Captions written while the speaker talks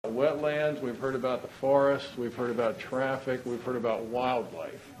wetlands, we've heard about the forest, we've heard about traffic, we've heard about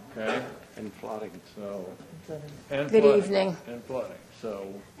wildlife, okay? And flooding. So, and Good flooding, evening. And flooding,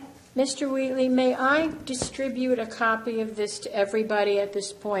 so. Mr. Wheatley, may I distribute a copy of this to everybody at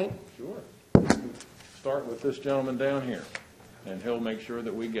this point? Sure. Start with this gentleman down here, and he'll make sure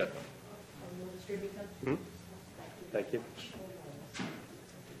that we get them. Thank you.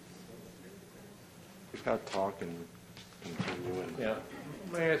 We've got to talk and continue. Yeah.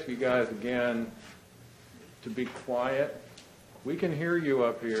 Let me ask you guys again to be quiet. We can hear you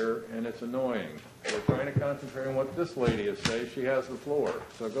up here, and it's annoying. We're trying to concentrate on what this lady is saying. She has the floor,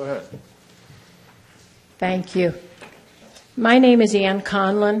 so go ahead. Thank you. My name is Ann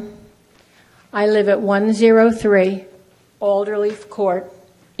Conlon. I live at 103 Alderleaf Court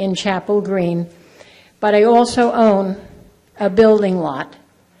in Chapel Green, but I also own a building lot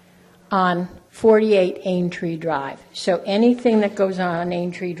on 48 Aintree Drive. So anything that goes on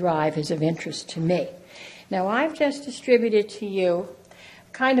Aintree Drive is of interest to me. Now, I've just distributed to you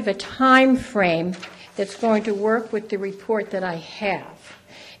kind of a time frame that's going to work with the report that I have.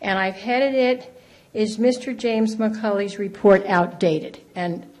 And I've headed it, is Mr. James McCulley's report outdated?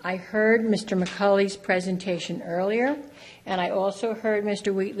 And I heard Mr. McCulley's presentation earlier, and I also heard,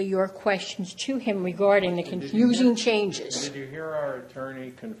 Mr. Wheatley, your questions to him regarding the confusing changes. Did you hear our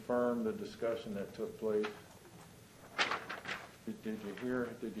attorney confirm the discussion that took place? Did you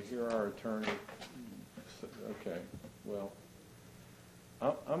hear our attorney? Okay, well,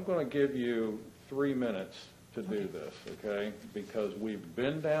 I'm going to give you 3 minutes to do this, okay? Because we've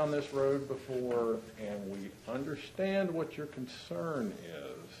been down this road before, and we understand what your concern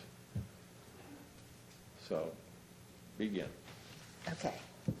is. So, begin. Okay.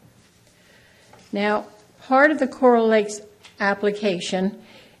 Now, part of the Coral Lakes application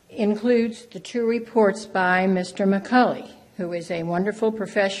includes the 2 reports by Mr. McCulley, who is a wonderful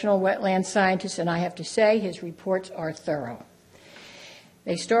professional wetland scientist, and I have to say his reports are thorough.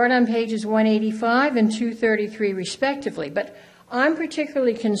 They start on pages 185 and 233 respectively, but I'm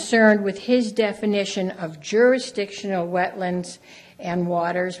particularly concerned with his definition of jurisdictional wetlands and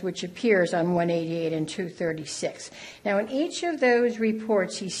waters, which appears on 188 and 236. Now, in each of those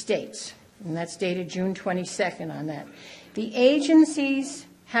reports he states, and that's dated June 22nd on that, the agencies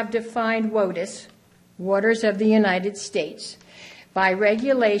have defined WOTUS, Waters of the United States, by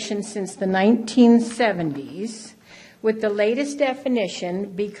regulation since the 1970s, with the latest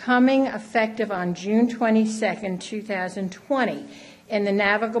definition becoming effective on June 22nd, 2020, in the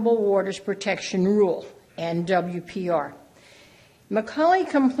Navigable Waters Protection Rule, NWPR. McCulley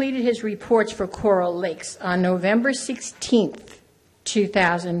completed his reports for Coral Lakes on November 16th,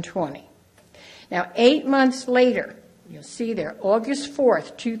 2020. Now, 8 months later, you'll see there, August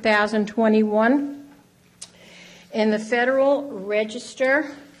 4th, 2021, in the Federal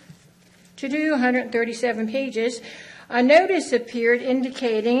Register, to do 137 pages, a notice appeared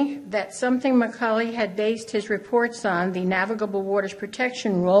indicating that something McCulley had based his reports on, the Navigable Waters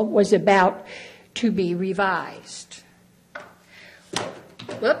Protection Rule, was about to be revised.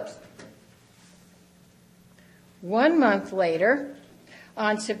 Whoops. 1 month later,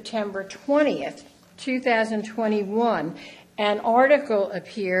 on September 20th, 2021, an article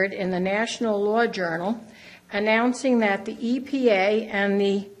appeared in the National Law Journal announcing that the EPA and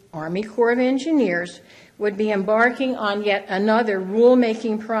the Army Corps of Engineers would be embarking on yet another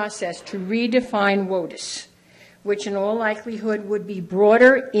rulemaking process to redefine WOTUS, which in all likelihood would be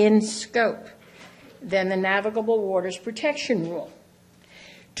broader in scope than the Navigable Waters Protection Rule.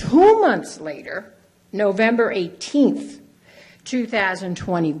 2 months later, November 18th,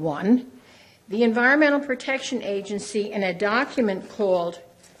 2021, the Environmental Protection Agency, in a document called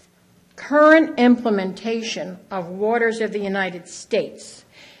Current Implementation of Waters of the United States,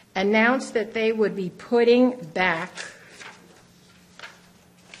 announced that they would be putting back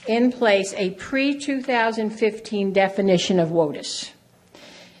in place a pre-2015 definition of WOTUS.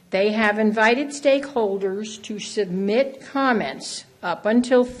 They have invited stakeholders to submit comments up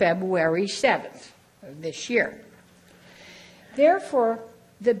until February 7th of this year. Therefore,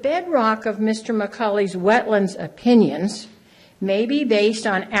 the bedrock of Mr. McCulley's wetlands opinions may be based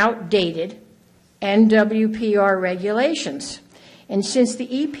on outdated NWPR regulations. And since the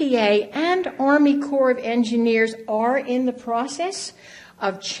EPA and Army Corps of Engineers are in the process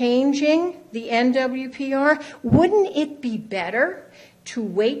of changing the NWPR, wouldn't it be better to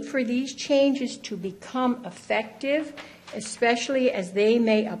wait for these changes to become effective, especially as they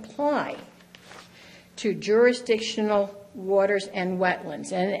may apply to jurisdictional waters and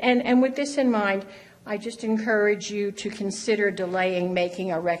wetlands? And with this in mind, I just encourage you to consider delaying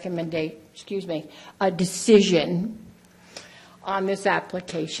making a decision on this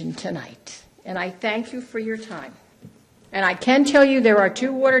application tonight, and I thank you for your time. And I can tell you there are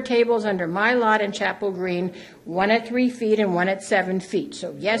 2 water tables under my lot in Chapel Green, one at 3 feet and one at 7 feet.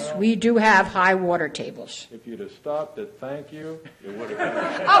 So yes, we do have high water tables. If you'd have stopped at thank you, it would have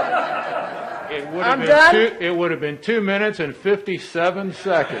been, I'm done? it would have been 2 minutes and 57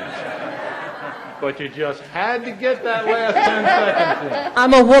 seconds. But you just had to get that last 10 seconds in.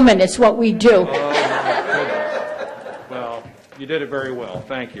 I'm a woman, it's what we do. Oh, my goodness. Well, you did it very well.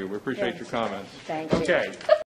 Thank you. We appreciate your comments. Thank you. Okay.